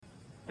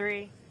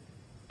3,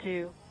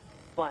 2,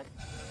 1,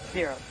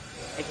 0.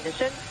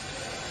 Ignition.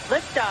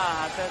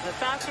 Liftoff of the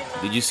Falcon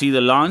 9. Did you see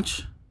the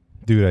launch?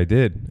 Dude, I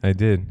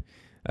did.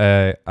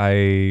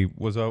 I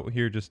was out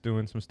here just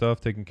doing some stuff,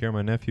 taking care of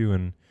my nephew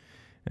and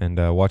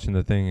watching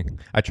the thing.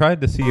 I tried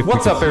to see if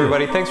What's up,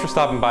 everybody? Thanks for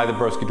stopping by the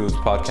Broski Dudes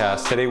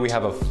podcast. Today we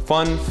have a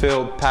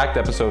fun-filled, packed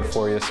episode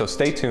for you, so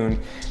stay tuned.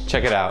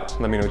 Check it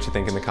out. Let me know what you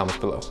think in the comments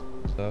below.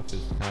 Stuff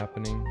is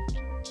happening.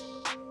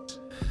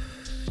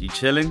 You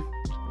chilling?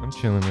 I'm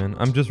chilling, man.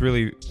 I'm just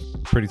really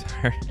pretty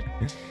tired.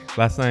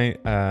 Last night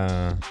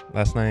I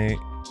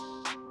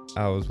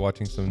was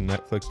watching some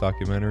Netflix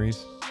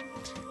documentaries,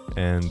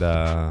 and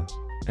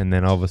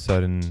then all of a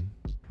sudden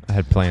I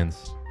had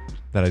plans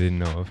that I didn't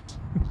know of.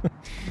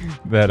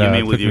 You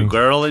mean with your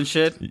girl and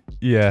shit?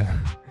 Yeah.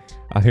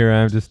 Here I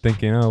am just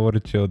thinking, oh, what a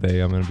chill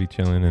day. I'm gonna be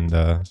chilling, and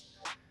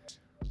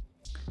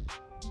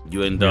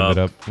we ended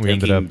up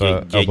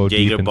elbow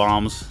deep Jaeger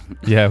bombs.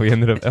 Yeah, we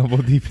ended up elbow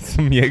deep in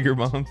some Jaeger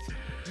bombs.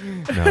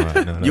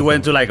 No. You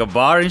went to like a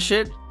bar and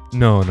shit?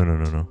 No.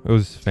 It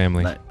was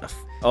family.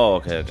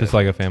 Okay. Just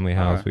like a family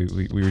house. Right.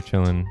 We were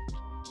chilling.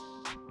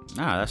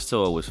 That's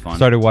still always fun.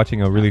 Started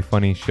watching a really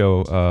funny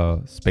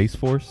show, Space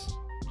Force.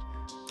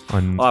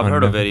 I've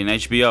heard of it in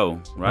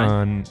HBO,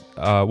 right?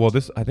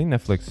 I think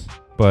Netflix,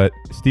 but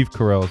Steve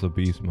Carell's a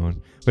beast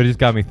mode. But it just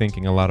got me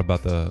thinking a lot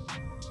about the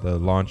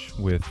launch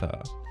with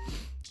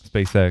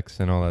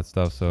SpaceX and all that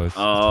stuff. So it's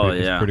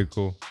pretty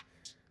cool.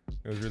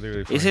 It was really,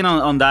 really fun. Isn't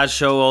on that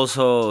show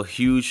also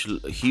Hugh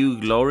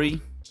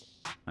Laurie,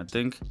 I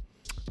think?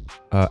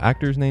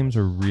 Actors' names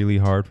are really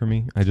hard for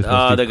me. I just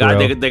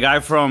the guy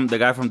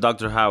from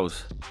Dr.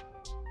 House.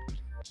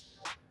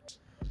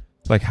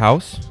 Like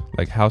House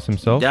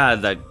himself?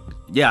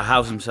 Yeah,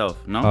 House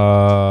himself.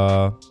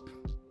 No.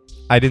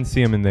 I didn't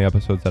see him in the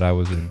episodes that I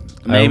was in.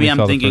 Maybe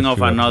I'm thinking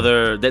of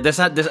another. There's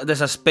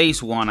a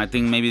space one, I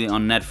think maybe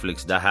on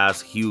Netflix, that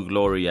has Hugh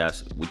Laurie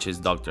which is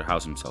Dr.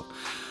 House himself.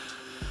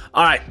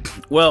 All right.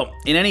 Well,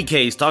 in any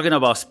case, talking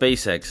about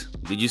SpaceX,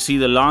 did you see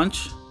the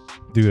launch?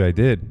 Dude, I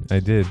did.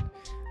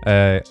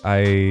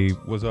 I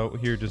was out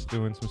here just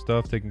doing some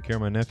stuff, taking care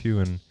of my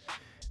nephew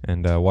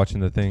and watching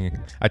the thing.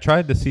 I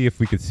tried to see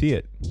if we could see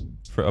it.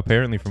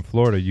 Apparently from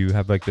Florida, you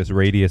have like this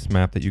radius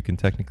map that you can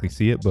technically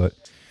see it, but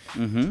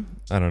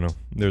I don't know.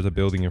 There's a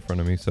building in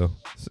front of me, so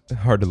it's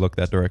hard to look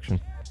that direction.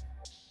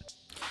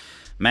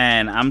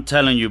 Man, I'm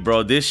telling you,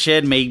 bro, this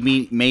shit made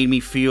me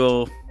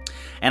feel.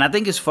 And I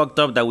think it's fucked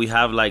up that we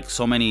have like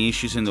so many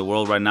issues in the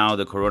world right now.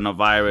 The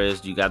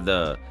coronavirus, you got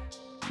the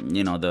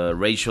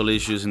racial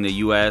issues in the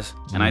U.S.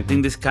 And I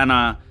think this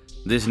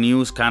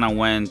news kind of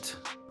went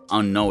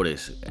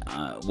unnoticed.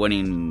 When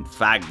in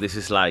fact, this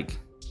is like,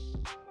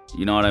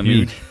 you know what I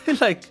mean?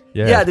 Like,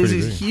 this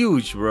is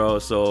huge, bro.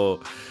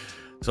 So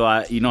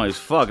I, it's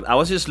fucked. I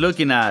was just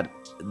looking at,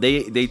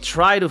 they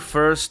tried to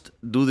first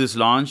do this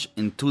launch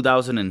in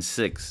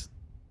 2006.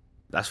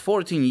 That's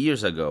 14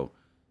 years ago.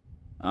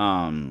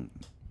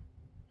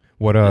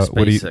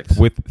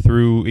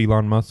 Through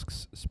Elon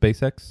Musk's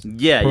SpaceX?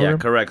 Yeah, program? Yeah,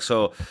 correct.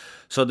 So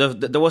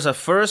there was a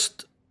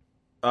first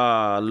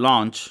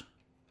launch,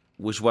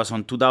 which was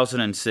on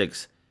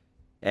 2006,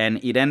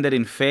 and it ended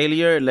in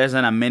failure less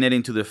than a minute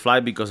into the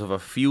flight because of a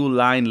fuel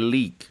line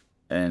leak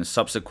and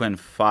subsequent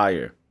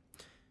fire.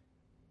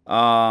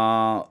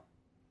 So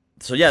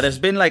yeah, there's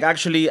been like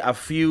actually a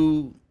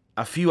few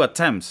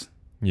attempts.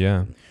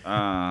 Yeah.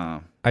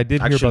 I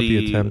did hear about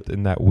the attempt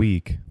in that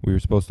week. We were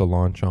supposed to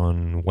launch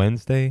on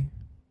Wednesday.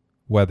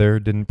 Weather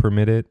didn't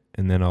permit it,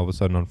 and then all of a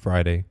sudden on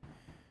Friday,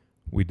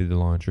 we did the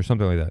launch or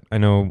something like that. I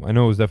know it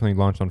was definitely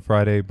launched on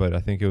Friday, but I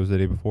think it was the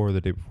day before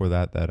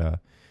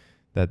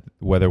that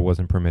weather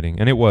wasn't permitting,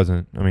 and it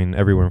wasn't. I mean,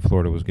 everywhere in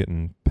Florida was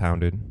getting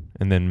pounded,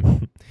 and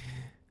then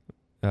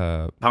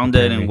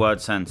pounded in what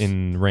sense?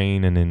 In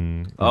rain and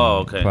in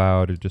okay.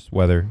 Cloud, or just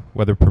weather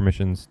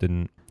conditions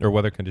didn't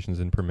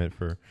permit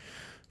for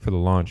the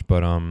launch.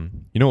 But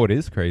you know what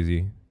is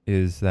crazy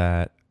is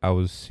that I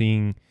was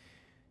seeing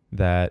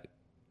that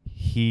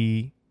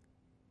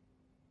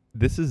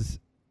this is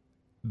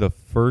the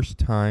first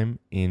time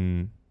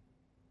in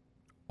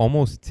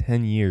almost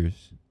 10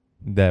 years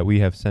that we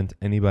have sent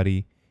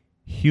anybody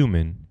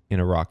human in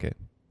a rocket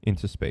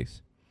into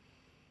space.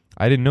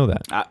 I didn't know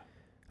that.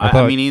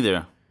 I mean,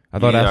 either. I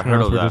thought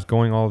astronauts were just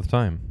going all the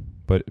time,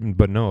 but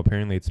no.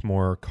 Apparently, it's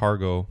more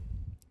cargo.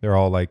 They're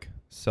all like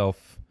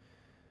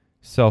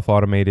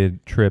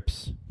self-automated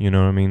trips. You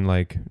know what I mean?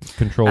 Like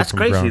controlled. That's from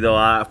crazy ground.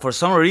 though. For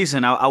some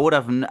reason, I would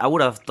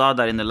have thought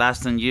that in the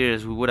last 10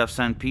 years we would have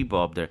sent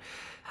people up there.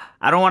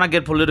 I don't want to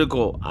get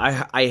political.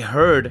 I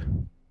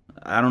heard.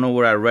 I don't know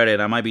where I read it.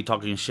 I might be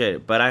talking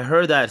shit, but I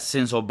heard that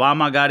since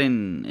Obama got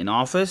in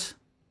office,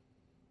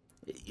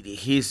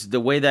 the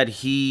way that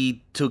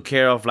he took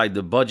care of like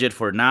the budget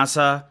for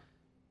NASA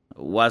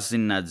was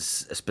in a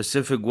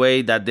specific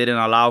way that didn't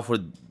allow for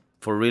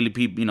really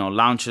people,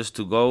 launches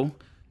to go.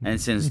 And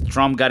since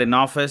Trump got in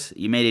office,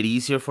 he made it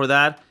easier for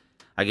that.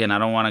 Again, I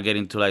don't want to get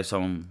into like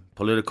some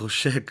political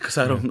shit because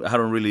I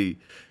don't really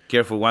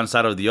care for one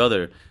side or the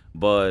other.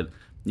 But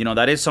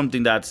that is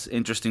something that's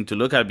interesting to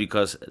look at,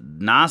 because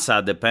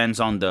NASA depends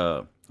on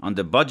the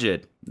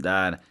budget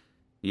that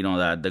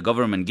that the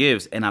government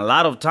gives, and a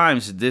lot of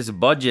times this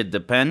budget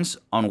depends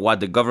on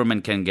what the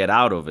government can get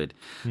out of it.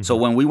 Mm-hmm. So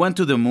when we went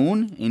to the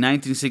moon in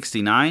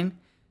 1969,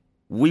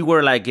 we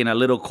were like in a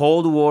little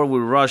Cold War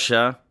with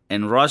Russia,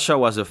 and Russia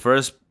was the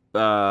first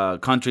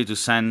country to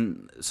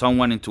send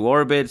someone into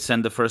orbit,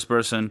 send the first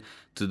person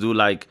to do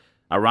like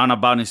a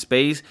roundabout in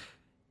space.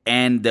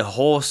 And the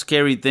whole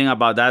scary thing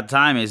about that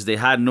time is they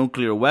had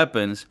nuclear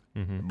weapons,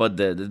 mm-hmm. but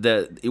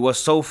it was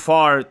so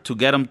far to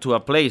get them to a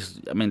place.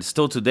 I mean,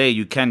 still today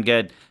you can't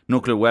get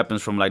nuclear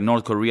weapons from like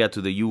North Korea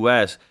to the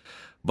U.S.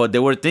 But they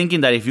were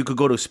thinking that if you could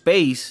go to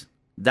space,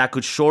 that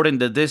could shorten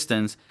the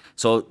distance.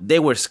 So they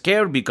were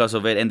scared because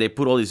of it, and they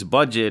put all this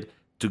budget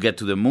to get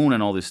to the moon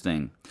and all this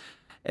thing.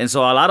 And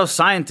so a lot of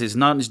scientists,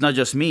 it's not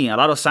just me, a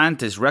lot of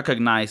scientists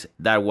recognize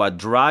that what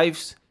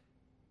drives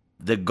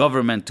the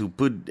government to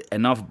put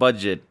enough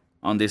budget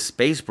on these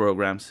space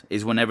programs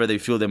is whenever they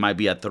feel there might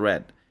be a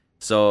threat.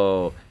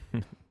 So,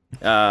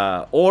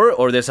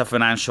 or there's a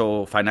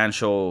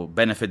financial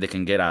benefit they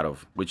can get out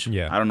of, which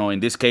I don't know. In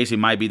this case, it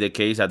might be the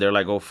case that they're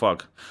like, oh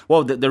fuck.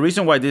 Well, the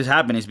reason why this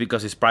happened is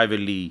because it's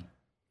privately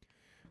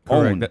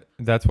owned.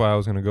 That's why I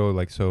was gonna go.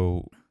 Like,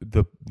 so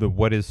the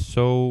what is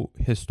so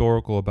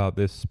historical about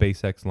this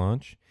SpaceX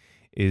launch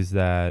is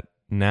that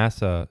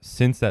NASA,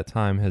 since that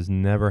time, has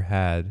never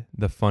had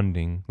the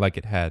funding like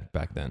it had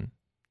back then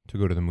to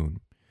go to the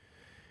moon.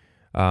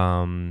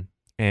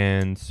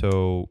 And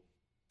so,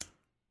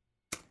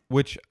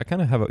 which I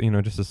kind of have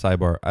just a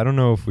sidebar. I don't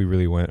know if we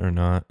really went or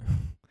not.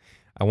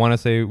 I want to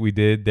say we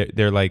did.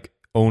 They're like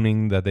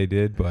owning that they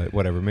did, but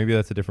whatever. Maybe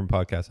that's a different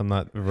podcast. I'm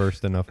not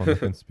versed enough on the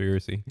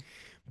conspiracy,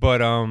 but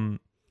no,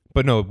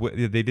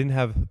 they didn't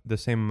have the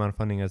same amount of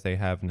funding as they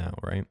have now,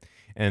 right?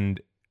 And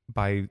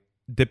by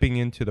dipping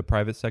into the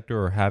private sector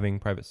or having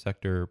private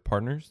sector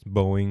partners,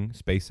 Boeing,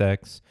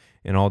 SpaceX,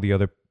 and all the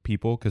other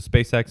people, because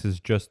SpaceX is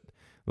just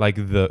like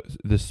the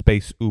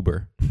space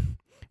Uber,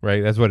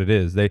 right? That's what it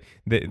is. They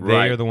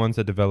are the ones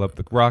that develop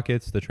the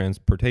rockets, the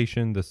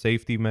transportation, the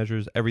safety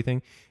measures,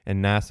 everything,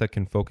 and NASA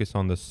can focus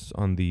on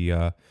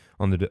the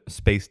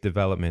space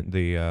development,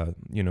 the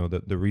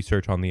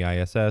research on the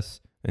ISS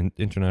and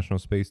International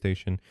Space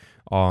Station,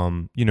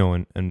 and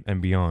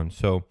beyond.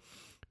 So,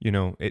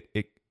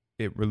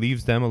 it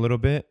relieves them a little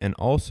bit, and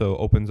also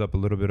opens up a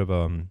little bit of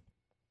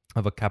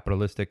a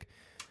capitalistic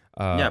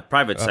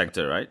private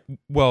sector, right?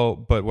 Well,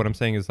 but what I'm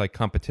saying is like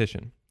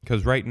competition,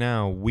 because right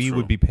now we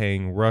would be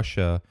paying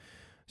Russia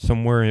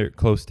somewhere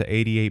close to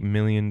 $88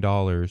 million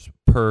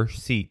per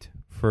seat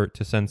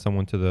to send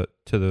someone to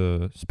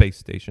the space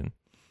station,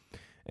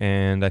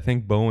 and I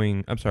think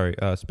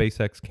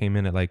SpaceX came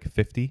in at like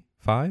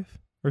 55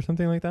 or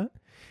something like that,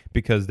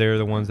 because they're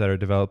the ones that are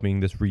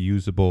developing this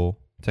reusable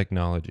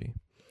technology.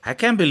 I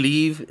can't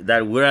believe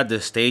that we're at the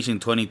stage in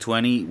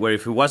 2020 where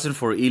if it wasn't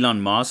for Elon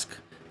Musk,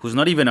 who's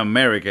not even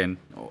American,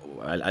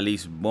 at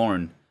least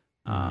born,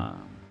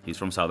 he's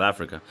from South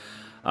Africa,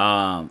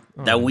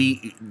 that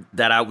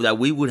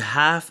we would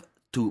have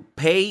to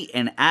pay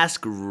and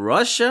ask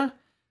Russia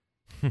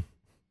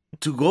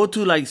to go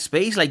to like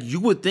space. Like, you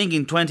would think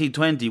in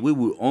 2020 we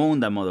would own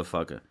that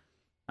motherfucker.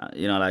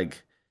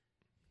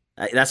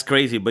 That's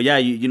crazy. But yeah,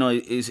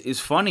 it's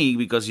funny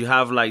because you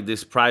have like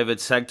this private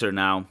sector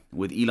now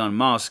with Elon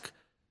Musk.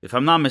 If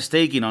I'm not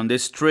mistaken, on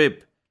this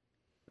trip,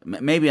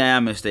 maybe I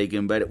am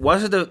mistaken, but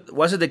was it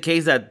the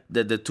case that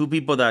the two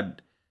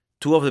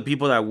of the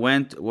people that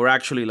went were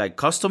actually like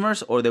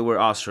customers, or they were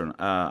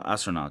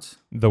astronauts?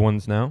 The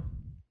ones now?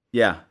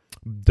 Yeah.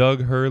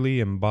 Doug Hurley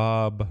and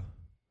Bob,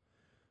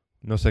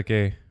 no sé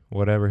qué,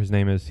 whatever his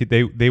name is.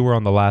 They were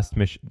on the last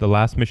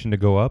mission to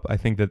go up. I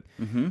think that.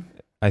 Mm-hmm.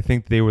 I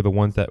think they were the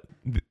ones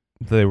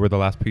they were the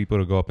last people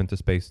to go up into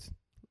space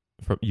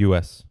from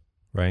U.S.,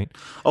 right?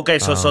 Okay,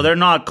 so they're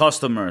not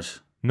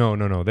customers. No,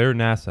 they're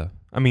NASA.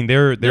 I mean,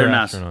 they're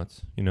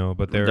astronauts,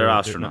 but they're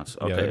astronauts.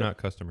 They're not, they're not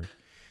customers.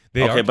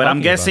 But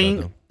I'm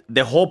guessing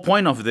the whole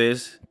point of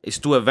this is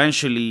to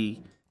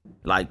eventually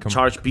like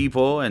charge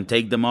people and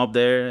take them up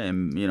there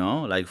and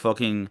like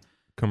fucking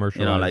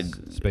commercialize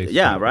space.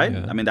 Yeah, right.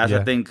 Yeah. I mean, that's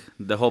I think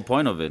the whole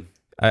point of it.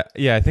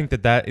 I think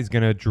that is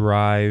going to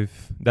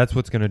drive. That's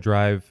what's going to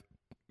drive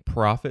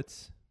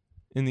profits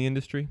in the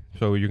industry.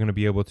 So you're going to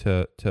be able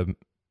to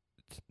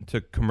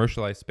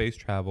commercialize space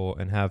travel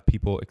and have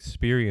people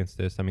experience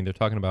this. I mean, they're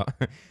talking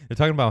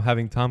about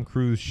having Tom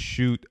Cruise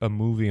shoot a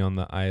movie on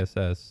the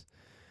ISS,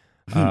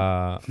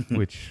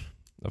 which,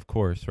 of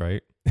course,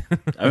 right?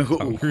 I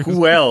mean,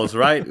 who else,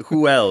 right?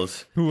 Who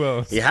else? Who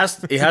else? It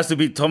has to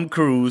be Tom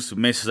Cruise,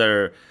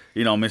 Mr.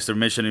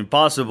 Mission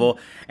Impossible,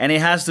 and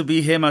it has to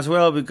be him as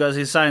well because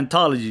he's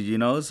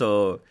Scientology,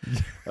 So,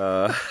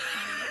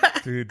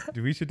 dude,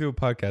 we should do a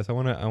podcast. I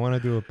want to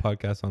do a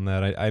podcast on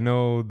that. I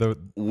know the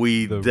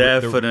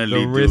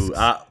risks,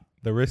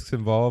 the risks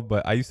involved,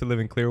 but I used to live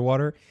in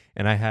Clearwater,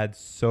 and I had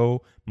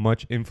so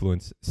much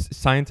influence.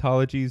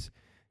 Scientology's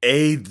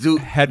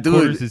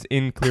headquarters is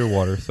in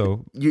Clearwater,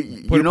 so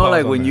you know,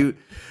 like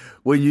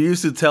when you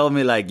used to tell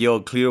me like,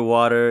 yo,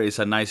 Clearwater is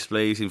a nice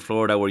place in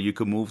Florida where you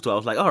could move to, I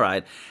was like, all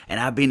right. And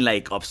I've been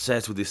like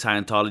obsessed with the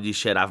Scientology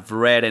shit. I've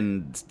read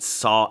and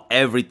saw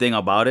everything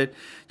about it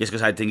just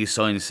because I think it's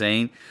so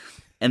insane.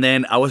 And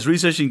then I was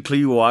researching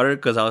Clearwater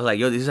because I was like,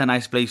 yo, this is a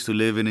nice place to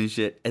live in and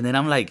shit. And then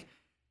I'm like,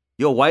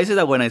 yo, why is it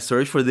that when I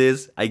search for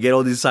this, I get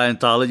all this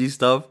Scientology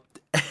stuff?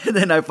 And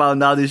then I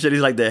found out this shit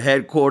is like the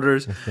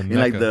headquarters in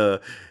like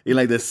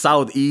the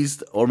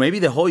southeast or maybe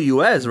the whole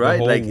U.S. Right? The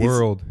whole like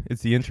world.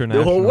 It's the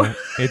international. The whole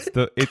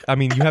world. I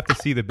mean, you have to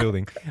see the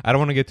building. I don't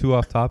want to get too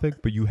off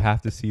topic, but you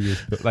have to see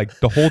this. Like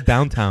the whole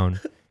downtown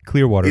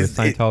Clearwater is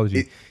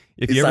Scientology.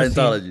 It's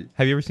Scientology.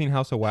 Have you ever seen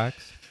House of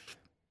Wax?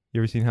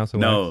 You ever seen House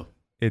of Wax? No.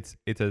 It's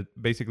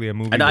basically a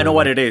movie. I know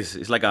what it is.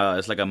 It's like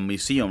a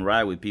museum,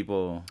 right, with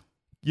people.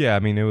 Yeah, I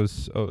mean, it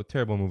was a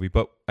terrible movie,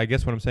 but I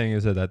guess what I'm saying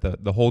is that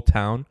the whole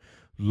town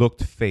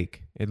looked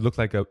fake. It looked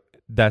like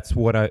that's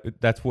what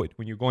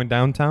when you're going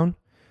downtown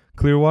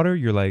Clearwater,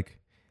 you're like,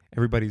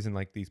 everybody's in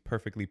like these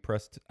perfectly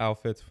pressed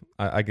outfits.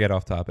 I get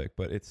off topic,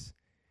 but let's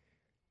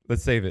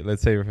save it for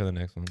the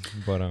next one.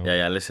 But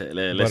let's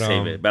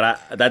save it. But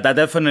that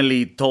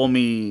definitely told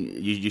me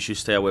you should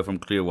stay away from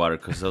Clearwater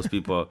because those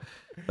people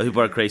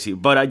are crazy.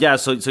 But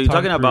so you're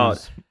talking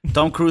about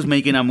Tom Cruise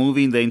making a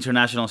movie in the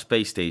International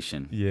Space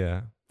Station.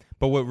 Yeah,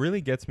 but what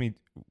really gets me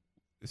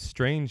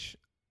strange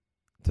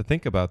to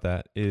think about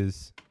that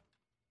is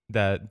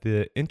that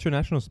the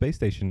International Space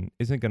Station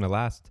isn't going to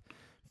last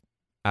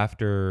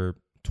after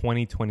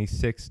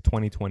 2026,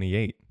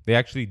 2028. They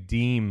actually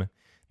deem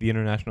the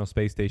International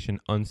Space Station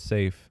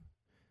unsafe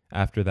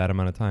after that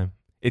amount of time.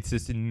 It's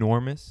this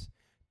enormous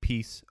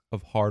piece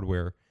of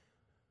hardware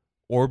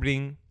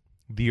orbiting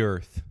the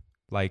Earth,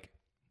 like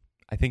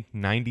I think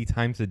 90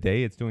 times a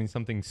day. It's doing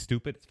something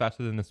stupid. It's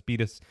faster than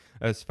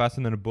it's faster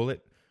than a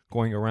bullet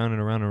going around and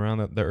around and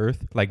around the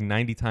Earth, like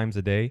 90 times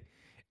a day.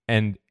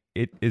 And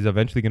it is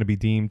eventually going to be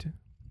deemed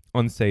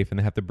unsafe, and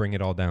they have to bring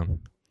it all down.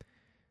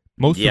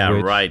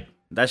 Right.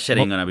 That shit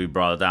ain't going to be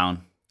brought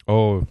down.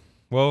 Oh,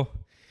 well,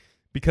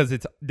 because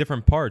it's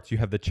different parts. You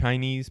have the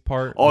Chinese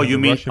part. Oh, you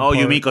mean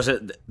because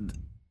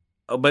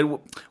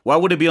but why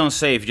would it be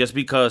unsafe? Just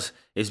because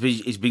it's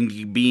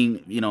been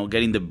being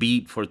getting the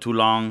beat for too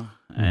long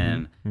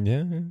and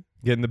getting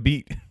the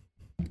beat,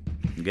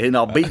 getting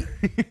all beat,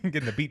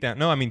 getting the beat down.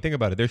 No, I mean think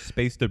about it. There's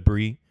space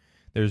debris.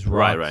 There's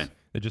rocks. Right.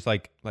 They're just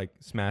like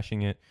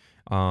smashing it.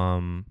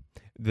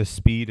 The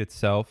speed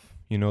itself,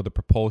 the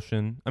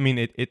propulsion. I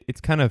mean,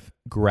 it's kind of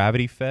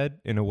gravity fed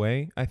in a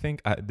way. I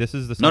think this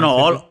is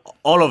the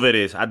all of it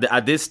is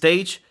at this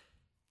stage.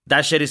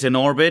 That shit is in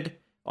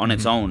orbit on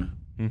its own.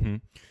 Mm-hmm.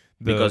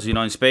 Because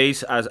in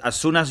space, as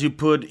soon as you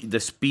put the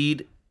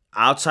speed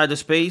outside the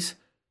space,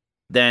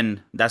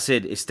 then that's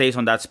it. It stays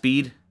on that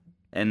speed,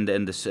 and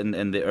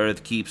the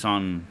Earth keeps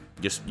on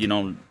just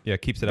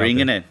keeps it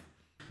bringing out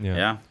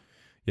it.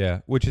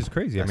 Yeah, which is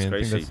crazy. That's I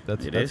crazy.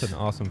 think that's an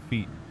awesome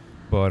feat.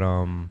 But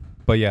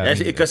yeah,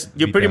 because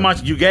you pretty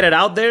much you get it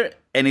out there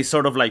and it's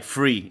sort of like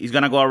free. It's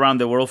gonna go around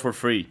the world for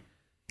free.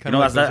 Kind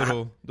of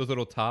like those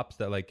little tops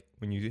that like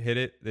when you hit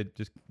it, that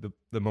just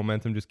the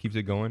momentum just keeps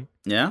it going.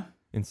 Yeah.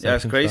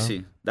 It's crazy.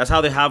 Style. That's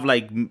how they have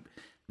like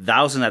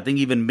thousands, I think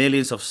even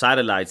millions of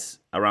satellites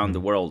around the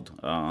world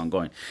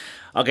going.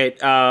 Okay,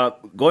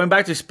 going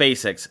back to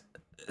SpaceX.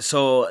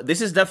 So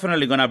this is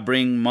definitely gonna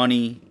bring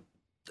money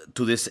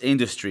to this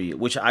industry,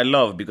 which I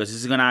love because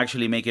this is gonna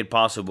actually make it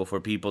possible for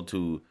people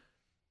to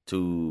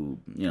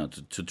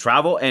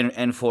travel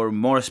and for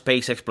more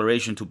space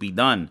exploration to be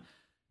done.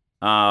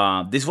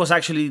 This was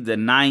actually the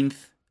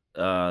 9th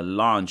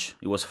launch.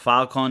 It was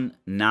Falcon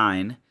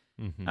 9.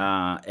 Mm-hmm.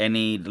 And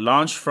it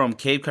launched from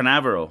Cape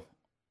Canaveral.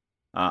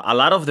 A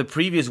lot of the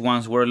previous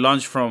ones were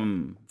launched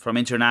from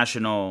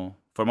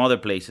other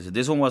places.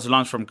 This one was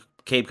launched from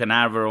Cape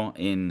Canaveral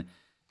in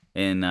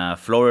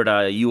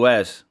Florida,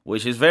 U.S.,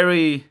 which is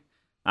very,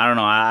 I don't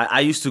know.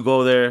 I used to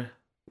go there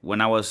when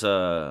I was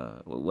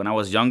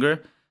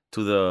younger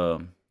to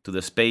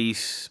the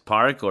space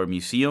park or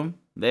museum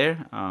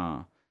there,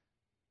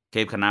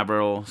 Cape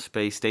Canaveral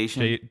Space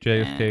Station,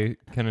 JFK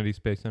Kennedy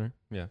Space Center.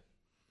 Yeah.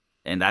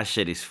 And that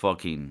shit is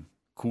fucking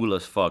cool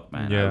as fuck,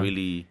 man. Yeah.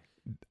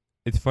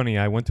 It's funny.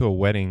 I went to a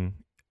wedding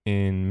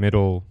in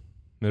middle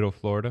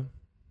Florida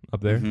up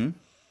there. Mm-hmm.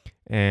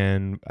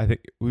 And I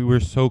think we were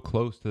so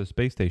close to the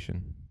space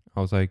station.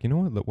 I was like, you know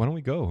what? Why don't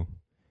we go?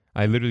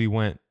 I literally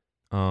went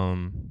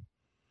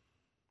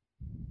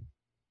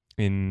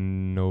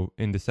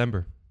in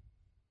December.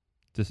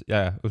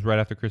 It was right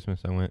after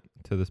Christmas. I went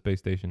to the space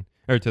station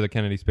or to the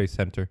Kennedy Space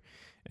Center.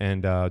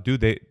 And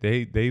dude,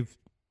 they've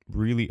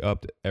really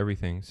upped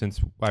everything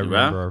since I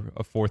remember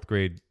a 4th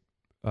grade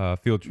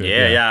field trip.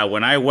 Yeah.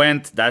 When I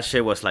went, that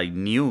shit was like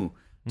new.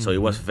 So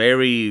it was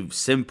very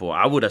simple.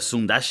 I would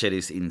assume that shit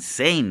is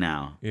insane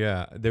now.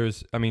 Yeah,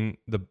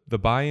 the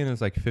buy-in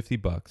is like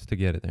 $50 to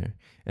get it there.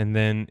 And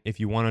then if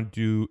you want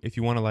to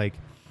like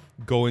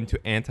go into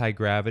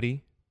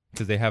anti-gravity,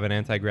 because they have an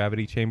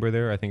anti-gravity chamber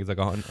there, I think it's like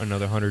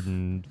another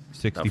 $160.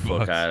 The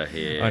fuck out of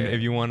here. And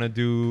if you want to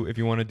do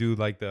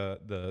like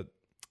the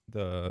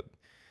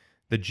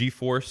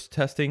G-force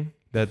testing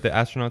that the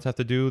astronauts have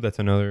to do. That's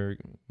another,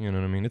 you know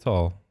what I mean? It's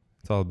all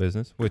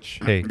business, which,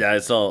 hey. Yeah,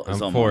 it's all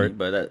money,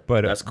 it,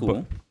 but that's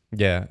cool.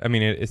 Yeah, I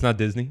mean, it's not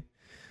Disney.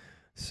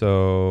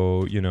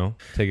 So,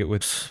 take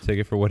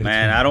it for what it's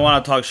Man, I don't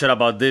want to talk shit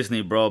about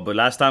Disney, bro, but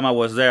last time I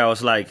was there, I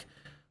was like,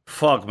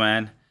 fuck,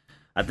 man.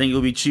 I think it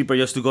would be cheaper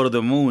just to go to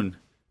the moon.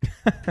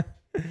 This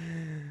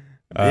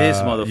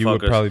motherfucker. You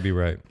would probably be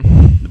right.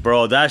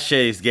 Bro, that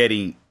shit is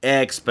getting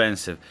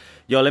expensive.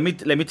 Yo, let me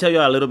tell you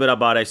a little bit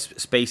about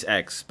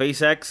SpaceX.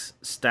 SpaceX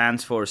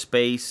stands for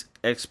Space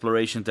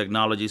Exploration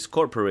Technologies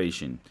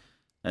Corporation,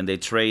 and they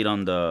trade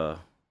on the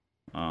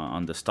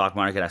stock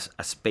market as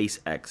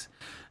SpaceX.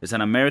 It's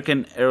an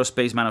American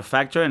aerospace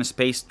manufacturer and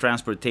space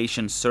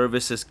transportation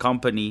services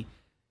company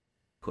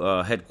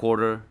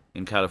headquartered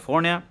in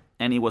California,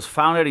 and it was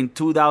founded in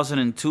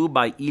 2002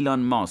 by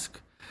Elon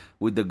Musk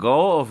with the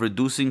goal of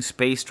reducing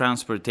space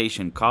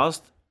transportation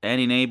costs and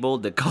enable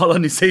the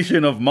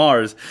colonization of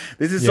Mars.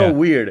 This is so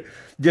weird.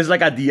 Just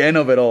like at the end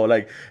of it all,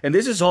 and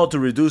this is all to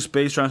reduce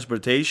space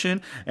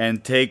transportation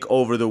and take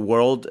over the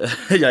world,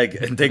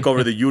 and take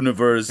over the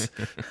universe,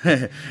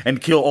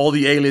 and kill all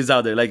the aliens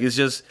out there. It's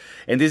just,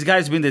 and this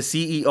guy's been the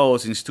CEO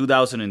since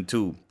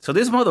 2002. So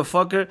this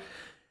motherfucker,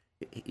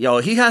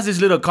 he has this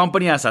little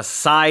company as a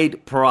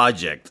side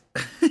project.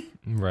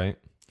 Right.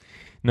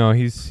 No,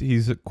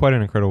 he's quite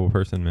an incredible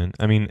person, man.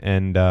 I mean,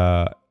 and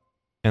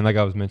like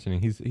I was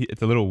mentioning,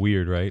 it's a little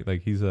weird, right?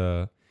 Like he's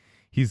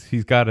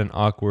got an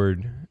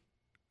awkward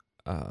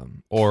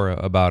aura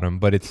about him,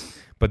 but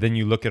then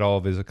you look at all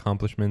of his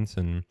accomplishments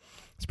and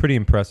it's pretty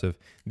impressive.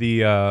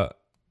 When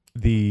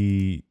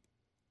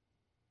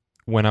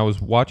I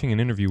was watching an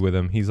interview with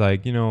him, he's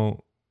like,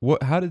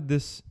 how did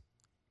this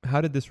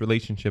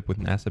relationship with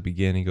NASA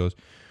begin? He goes,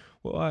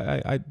 well,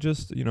 I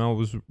just,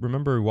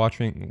 remember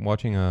watching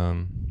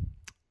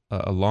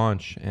a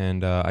launch,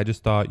 and I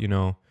just thought,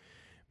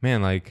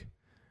 man,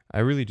 I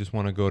really just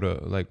want to go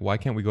to, why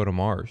can't we go to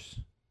Mars?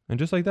 And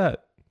just like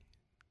that,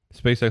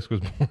 SpaceX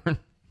was born.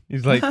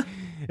 He's like,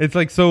 it's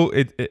like, so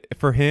it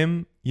for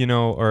him,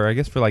 or I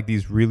guess for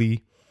these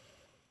really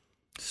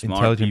smart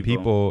intelligent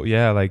people,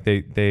 yeah,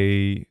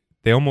 they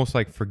almost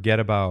forget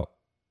about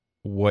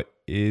what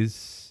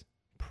is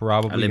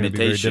probably going to be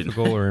very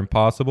difficult or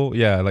impossible.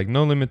 Yeah,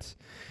 no limits.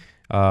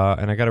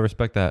 And I got to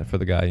respect that for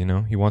the guy,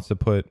 he wants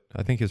to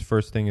I think his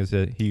first thing is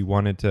that he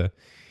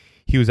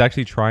was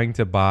actually trying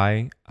to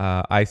buy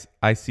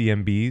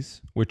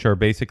ICBMs, which are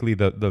basically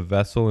the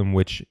vessel in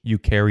which you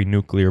carry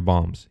nuclear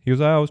bombs. He was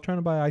like, I was trying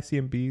to buy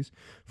ICBMs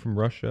from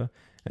Russia,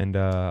 and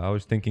I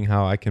was thinking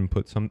how I can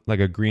put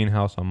a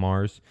greenhouse on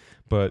Mars,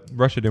 but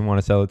Russia didn't want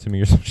to sell it to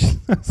me or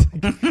something.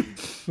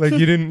 They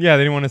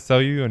didn't want to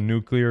sell you a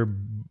nuclear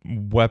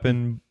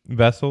weapon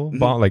vessel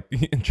bomb,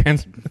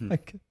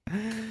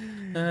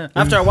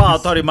 after a while, I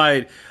thought it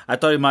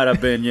might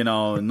have been,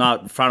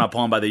 not frowned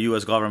upon by the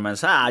U.S. government.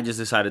 So I just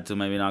decided to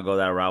maybe not go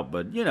that route.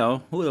 But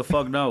who the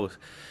fuck knows?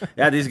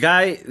 Yeah, this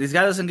guy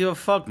doesn't give a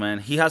fuck, man.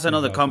 He has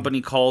another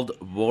company called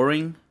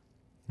Boring.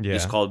 Yeah,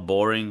 it's called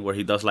Boring, where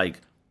he does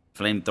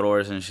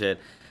flamethrowers and shit.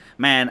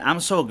 Man,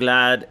 I'm so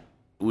glad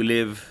we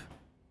live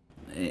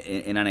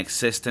in an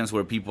existence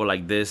where people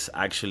like this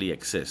actually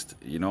exist.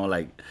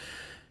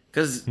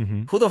 Because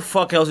who the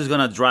fuck else is going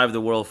to drive the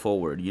world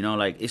forward?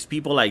 It's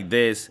people like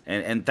this.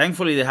 And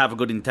thankfully they have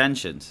good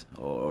intentions.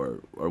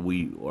 Or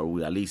we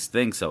at least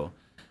think so.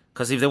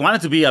 Because if they wanted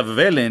to be a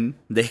villain,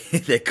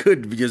 they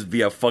could just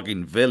be a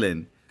fucking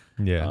villain.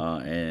 Yeah.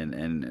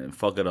 And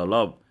fuck it all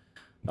up.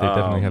 They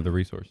definitely have the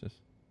resources.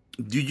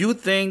 Do you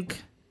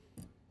think,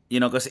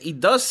 because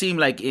it does seem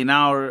like in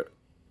our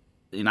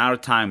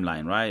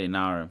timeline, right? In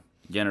our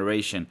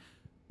generation,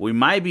 we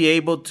might be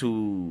able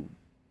to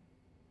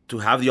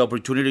have the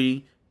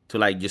opportunity to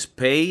just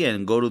pay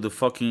and go to the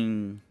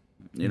fucking,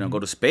 go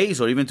to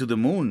space or even to the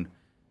moon,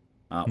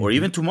 or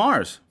even to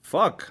Mars.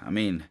 Fuck. I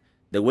mean,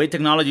 the way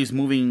technology is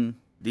moving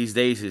these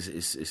days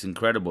is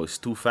incredible. It's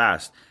too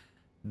fast.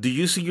 Do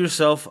you see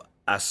yourself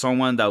as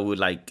someone that would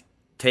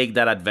take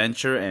that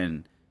adventure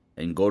and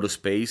go to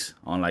space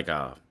on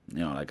a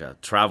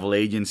travel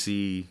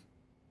agency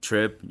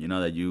trip,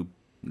 that you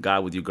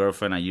got with your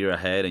girlfriend a year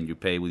ahead and you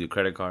pay with your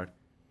credit card?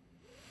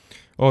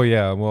 Oh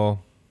yeah,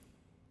 well,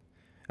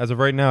 as of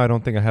right now, I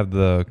don't think I have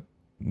the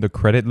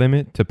credit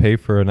limit to pay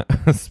for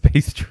a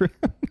space trip.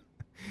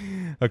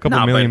 A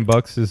couple million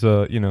bucks is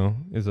a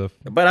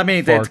But I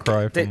mean, far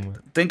cry from.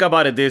 Think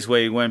about it this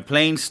way: when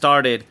planes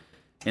started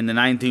in the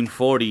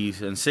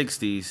 1940s and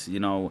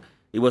 60s,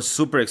 it was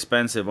super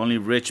expensive. Only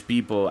rich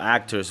people,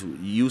 actors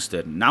used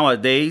it.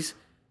 Nowadays,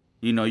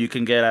 you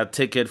can get a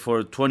ticket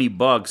for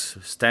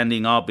 $20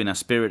 standing up in a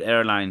Spirit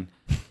airline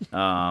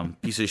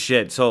piece of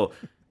shit. So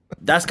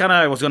that's kind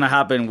of what's gonna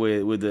happen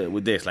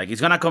with this.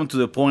 It's gonna come to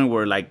the point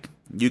where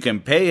you can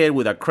pay it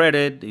with a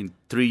credit in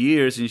 3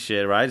 years and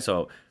shit, right?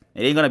 So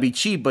it ain't gonna be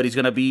cheap, but it's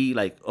gonna be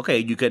okay,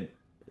 you could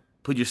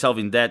put yourself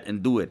in debt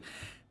and do it.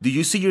 Do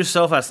you see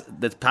yourself as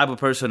the type of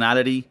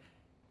personality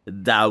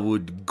that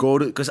would go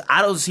to? Because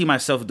I don't see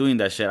myself doing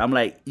that shit. I'm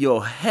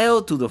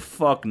hell to the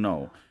fuck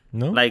no.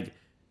 No.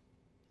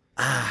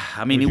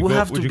 I mean, it would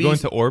have to be. Would you go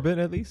into orbit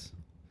at least?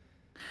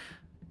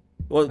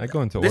 Well, I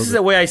go into this orbit. is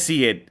the way I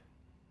see it.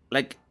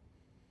 Like,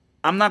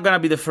 I'm not gonna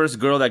be the first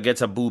girl that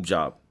gets a boob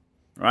job,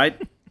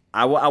 right?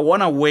 I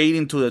want to wait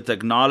into the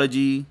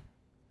technology.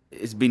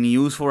 It's been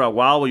used for a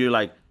while where you're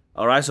like,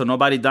 all right, so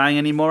nobody dying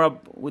anymore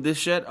with this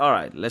shit? All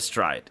right, let's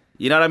try it.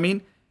 You know what I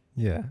mean?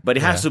 Yeah. But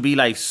it has to be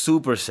like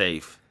super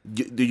safe.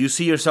 Do you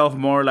see yourself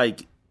more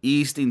like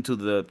eased into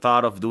the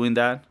thought of doing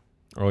that?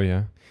 Oh,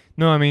 yeah.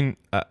 No, I mean,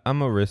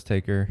 I'm a risk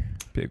taker.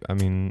 I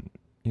mean,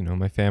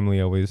 my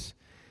family always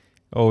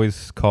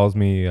calls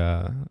me,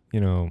 I'm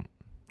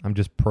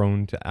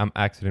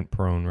accident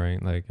prone,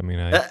 right? Like, I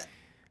mean,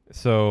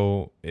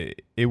 so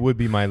it would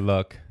be my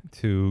luck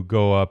to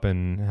go up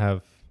and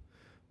have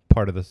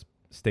part of the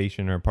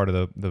station or part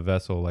of the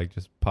vessel like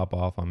just pop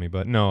off on me.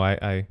 But no,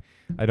 I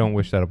don't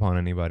wish that upon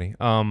anybody.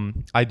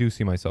 I do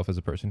see myself as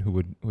a person who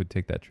would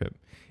take that trip.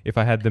 If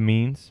I had the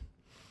means,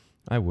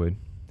 I would.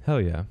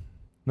 Hell yeah.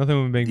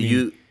 Nothing would make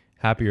me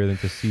happier than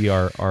to see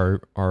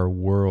our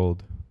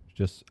world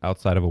just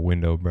outside of a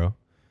window, bro.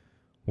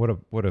 What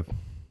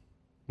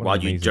While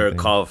you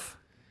jerk off.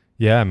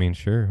 Yeah, I mean,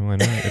 sure, why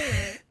not?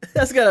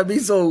 That's gotta be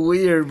so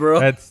weird, bro.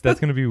 That's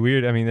gonna be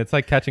weird. I mean, it's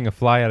like catching a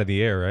fly out of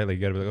the air, right? Like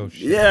you gotta be like, oh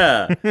shit.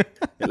 Yeah,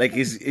 like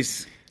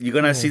it's you're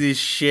gonna see this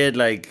shit.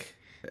 Like,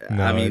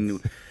 no, I mean,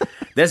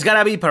 there's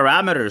gotta be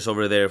parameters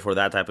over there for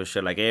that type of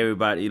shit. Like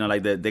everybody,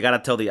 like they gotta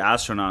tell the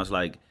astronauts,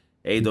 like,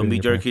 hey, don't be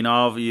jerking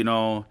off,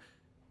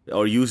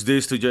 or use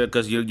this to jerk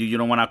because you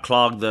don't want to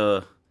clog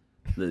the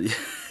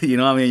you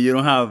don't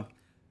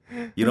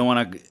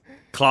want to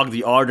clog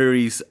the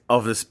arteries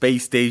of the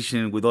space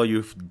station with all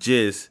your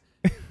jizz.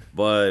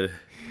 But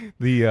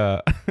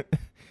the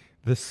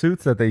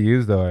suits that they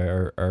use though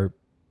are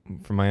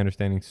from my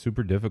understanding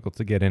super difficult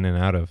to get in and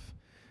out of.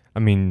 I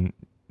mean,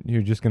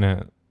 you're just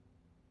gonna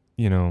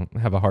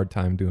have a hard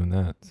time doing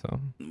that. So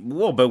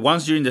well, but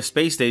once you're in the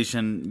space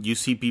station, you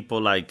see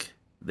people like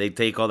they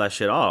take all that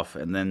shit off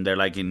and then they're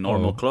like in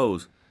normal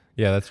clothes.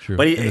 Yeah, that's true.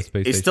 But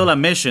it's still a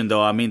mission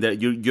though. I mean,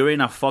 that you're in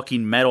a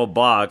fucking metal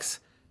box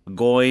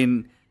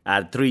going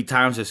at 3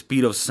 times the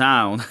speed of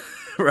sound,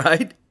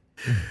 right?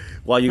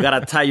 While you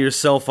gotta tie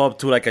yourself up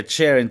to like a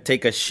chair and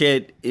take a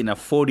shit in a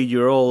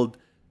 40-year-old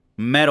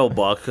metal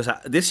box, because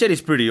this shit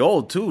is pretty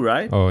old too,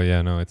 right? Oh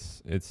yeah, no,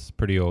 it's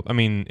pretty old. I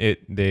mean,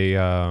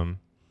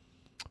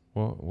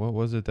 what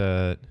was it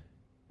that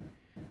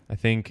I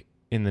think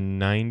in the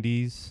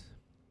 90s?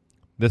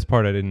 This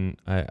part I didn't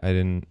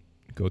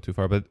go too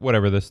far, but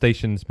whatever. The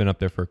station's been up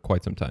there for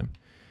quite some time.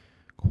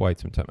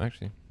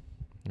 Actually.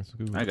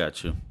 I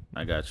got you.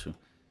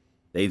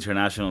 The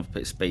International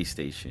Space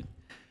Station.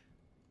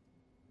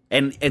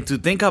 And to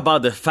think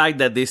about the fact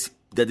that these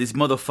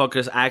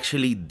motherfuckers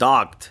actually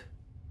docked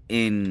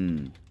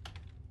in,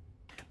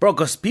 bro,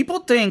 because people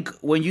think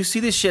when you see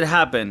this shit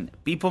happen,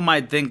 people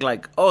might think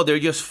like, oh, they're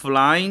just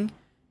flying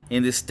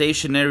in this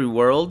stationary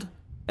world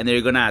and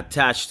they're gonna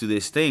attach to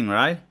this thing,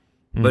 right?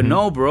 Mm-hmm. But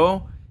no,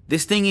 bro,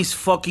 this thing is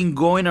fucking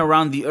going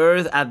around the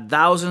Earth at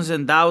thousands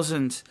and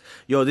thousands.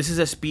 Yo, this is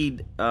a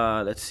speed.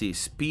 Let's see,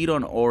 speed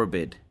on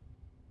orbit.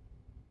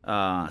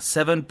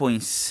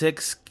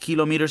 7.6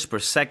 kilometers per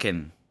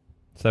second.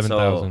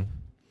 7,000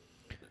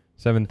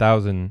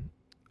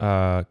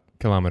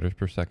 kilometers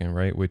per second,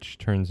 right? Which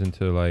turns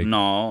into like...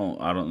 No,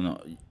 I don't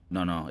know.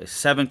 No. It's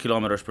 7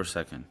 kilometers per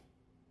second.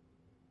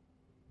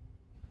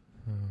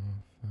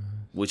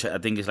 Which I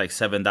think is like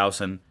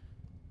 7,000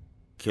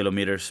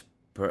 kilometers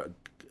per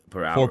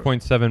hour.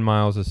 4.7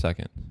 miles a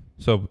second.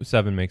 So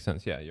 7 makes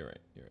sense. Yeah, you're right.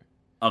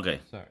 Okay.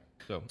 Sorry.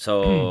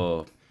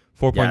 So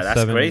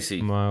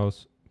 4.7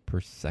 miles per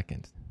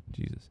second.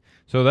 Jesus.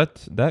 So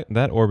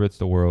that orbits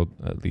the world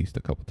at least a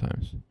couple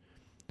times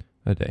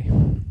a day.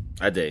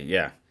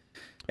 Yeah.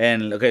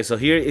 And okay, so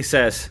here it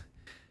says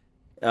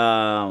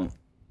it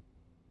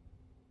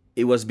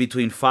was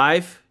between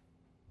 5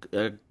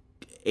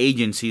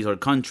 agencies or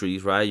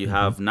countries, right? You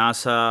have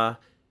NASA,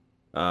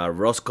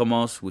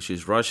 Roscosmos, which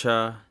is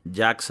Russia,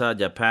 JAXA,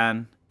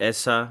 Japan,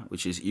 ESA,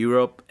 which is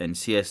Europe, and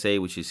CSA,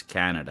 which is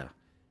Canada.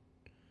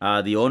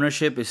 The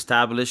ownership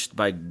established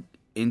by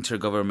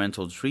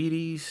intergovernmental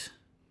treaties.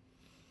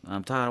 I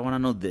want to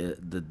know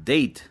the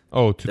date.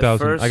 Oh,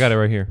 2000. I got it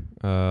right here.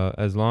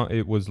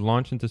 It was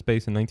launched into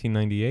space in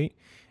 1998,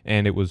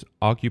 and it was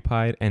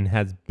occupied and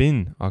has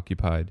been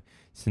occupied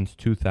since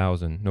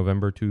 2000,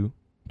 November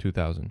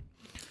 2000.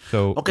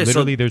 So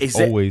literally, there's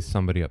always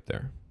somebody up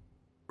there.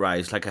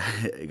 Right, it's like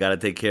you gotta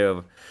take care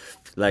of,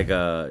 like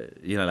a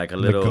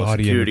little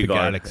security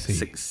guard.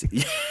 Galaxy.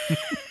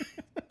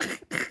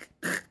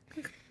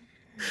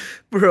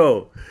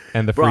 Bro.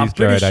 And the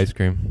freeze-dried ice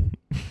cream.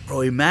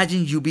 Bro,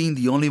 imagine you being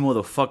the only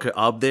motherfucker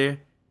up there.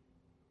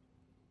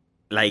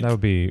 Like, that would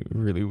be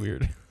really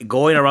weird.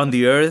 Going around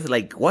the Earth,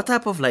 like, what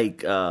type of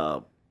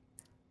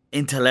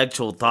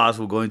intellectual thoughts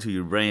will go into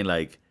your brain?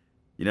 Like,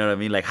 you know what I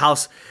mean? Like,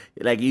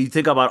 you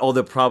think about all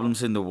the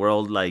problems in the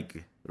world,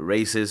 like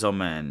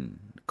racism and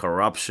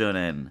corruption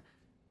and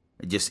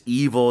just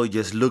evil. It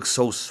just looks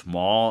so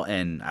small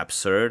and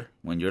absurd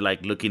when you're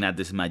like looking at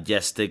this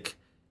majestic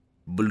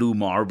blue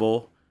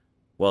marble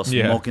while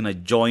smoking a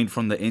joint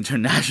from the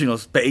International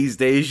Space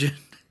Station.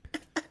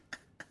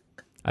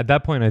 At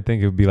that point, I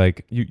think it would be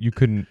like you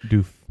couldn't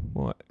do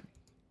what,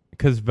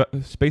 because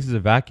space is a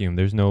vacuum.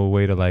 There's no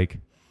way to like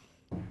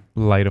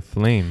light a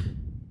flame.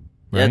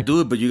 Right? Yeah,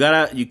 dude, but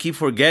you keep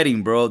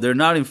forgetting, bro. They're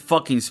not in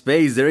fucking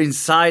space. They're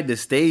inside the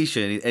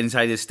station.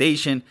 Inside the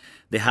station,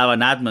 they have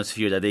an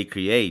atmosphere that they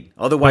create.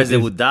 Otherwise, they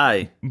would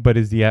die. But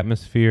is the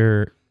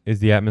atmosphere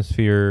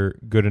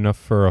good enough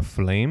for a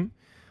flame,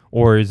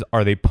 or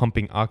are they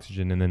pumping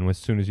oxygen and then as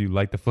soon as you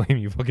light the flame,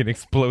 you fucking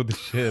explode the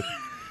ship?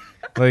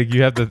 Like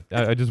you have to.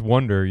 I just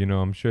wonder.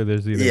 I'm sure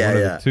there's either one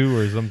of the two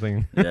or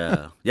something.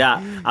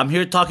 Yeah. I'm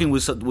here talking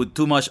with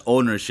too much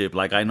ownership.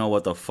 Like I know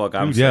what the fuck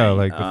I'm saying. Yeah,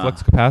 like the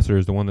flux capacitor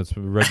is the one that's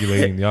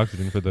regulating the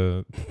oxygen for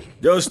the.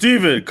 Yo,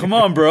 Steven, come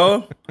on,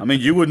 bro. I mean,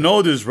 you would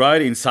know this,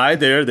 right? Inside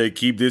there, they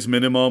keep this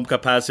minimum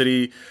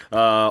capacity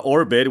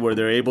orbit where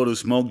they're able to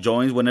smoke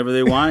joints whenever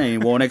they want and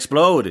it won't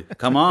explode.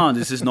 Come on,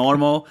 this is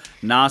normal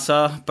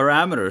NASA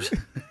parameters.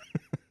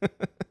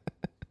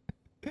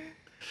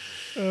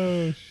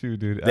 Oh shoot,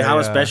 dude! They have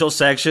a special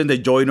section, the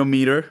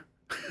jointometer.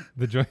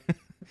 The joint.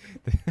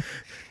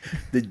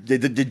 the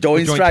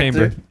joint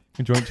chamber.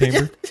 The joint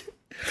chamber.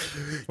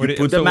 You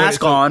put the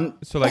mask on.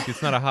 So like,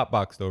 it's not a hot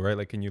box though, right?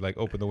 Like, can you like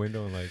open the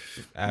window and like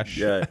ash?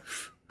 Yeah.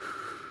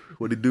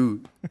 What it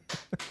do?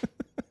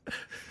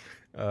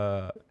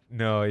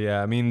 No,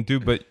 yeah. I mean,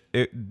 dude, but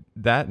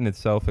that in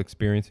itself,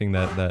 experiencing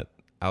that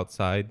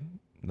outside,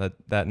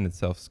 that in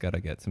itself's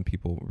gotta get some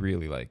people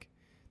really like.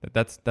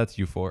 That's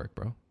euphoric,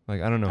 bro.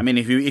 Like, I don't know. I mean,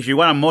 if you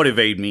want to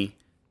motivate me,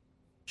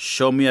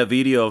 show me a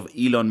video of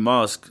Elon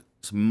Musk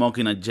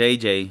smoking a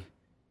JJ.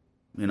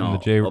 On the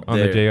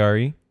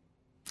JRE.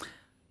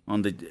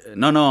 On the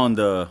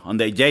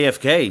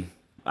JFK,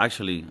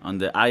 actually, on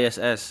the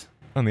ISS.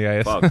 On the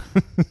ISS. Fuck.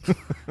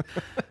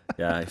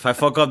 Yeah, if I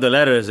fuck up the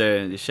letters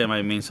there, this shit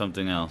might mean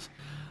something else.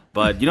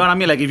 But you know what I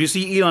mean? Like, if you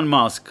see Elon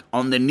Musk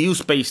on the new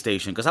space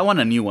station, because I want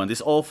a new one.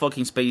 This old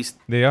fucking space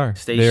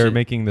station. They are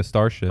making the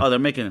Starship. They're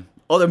making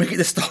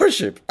the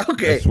Starship.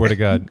 Okay. I swear to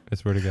God.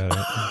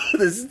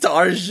 The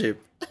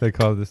Starship. They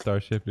call it the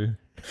Starship, dude.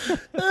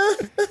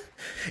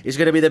 It's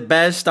gonna be the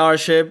best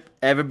Starship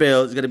ever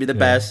built. It's gonna be the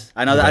best.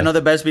 I know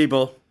the best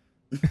people.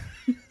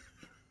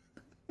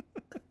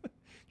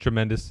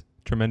 Tremendous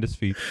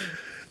feat.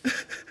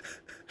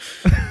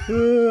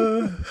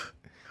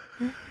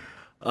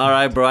 All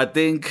right, bro. I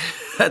think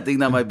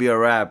that might be a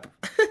wrap.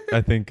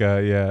 I think,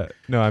 yeah.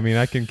 No, I mean,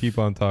 I can keep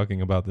on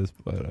talking about this,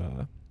 but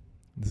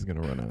this is gonna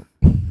run out.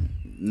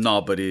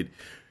 No, but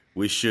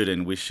we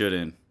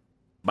shouldn't.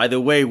 By the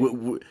way,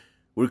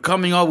 we're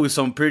coming up with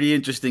some pretty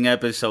interesting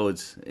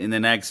episodes in the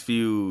next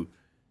few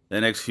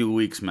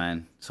weeks,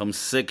 man. Some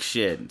sick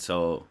shit.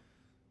 So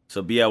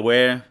be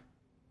aware.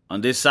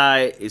 On this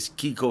side is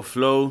Kiko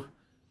Flow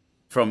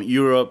from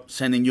Europe,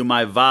 sending you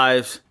my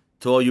vibes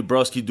to all you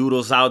broski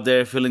doodles out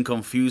there feeling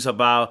confused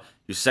about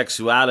your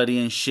sexuality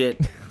and shit.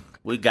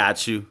 We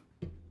got you.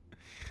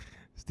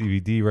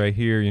 Stevie D right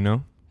here,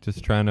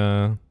 just trying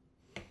to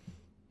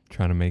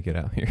make it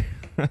out here.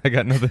 I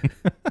got nothing.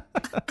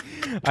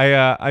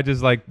 I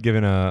just like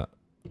giving a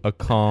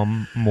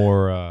calm,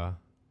 more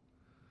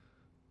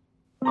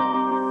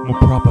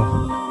proper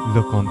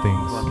look on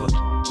things.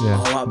 Yeah,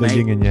 all right, mate.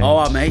 Yin and yang. All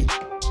right, mate.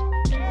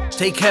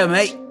 Take care,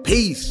 mate.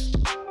 Peace.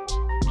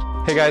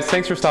 Hey guys,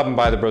 thanks for stopping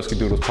by the Broski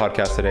Doodles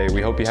podcast today.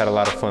 We hope you had a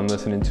lot of fun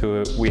listening to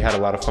it. We had a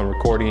lot of fun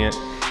recording it.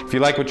 If you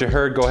like what you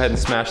heard, go ahead and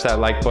smash that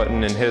like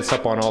button and hit us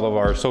up on all of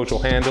our social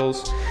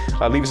handles.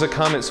 Leave us a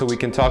comment so we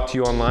can talk to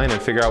you online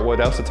and figure out what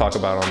else to talk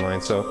about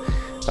online. So,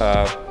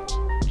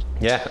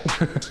 yeah.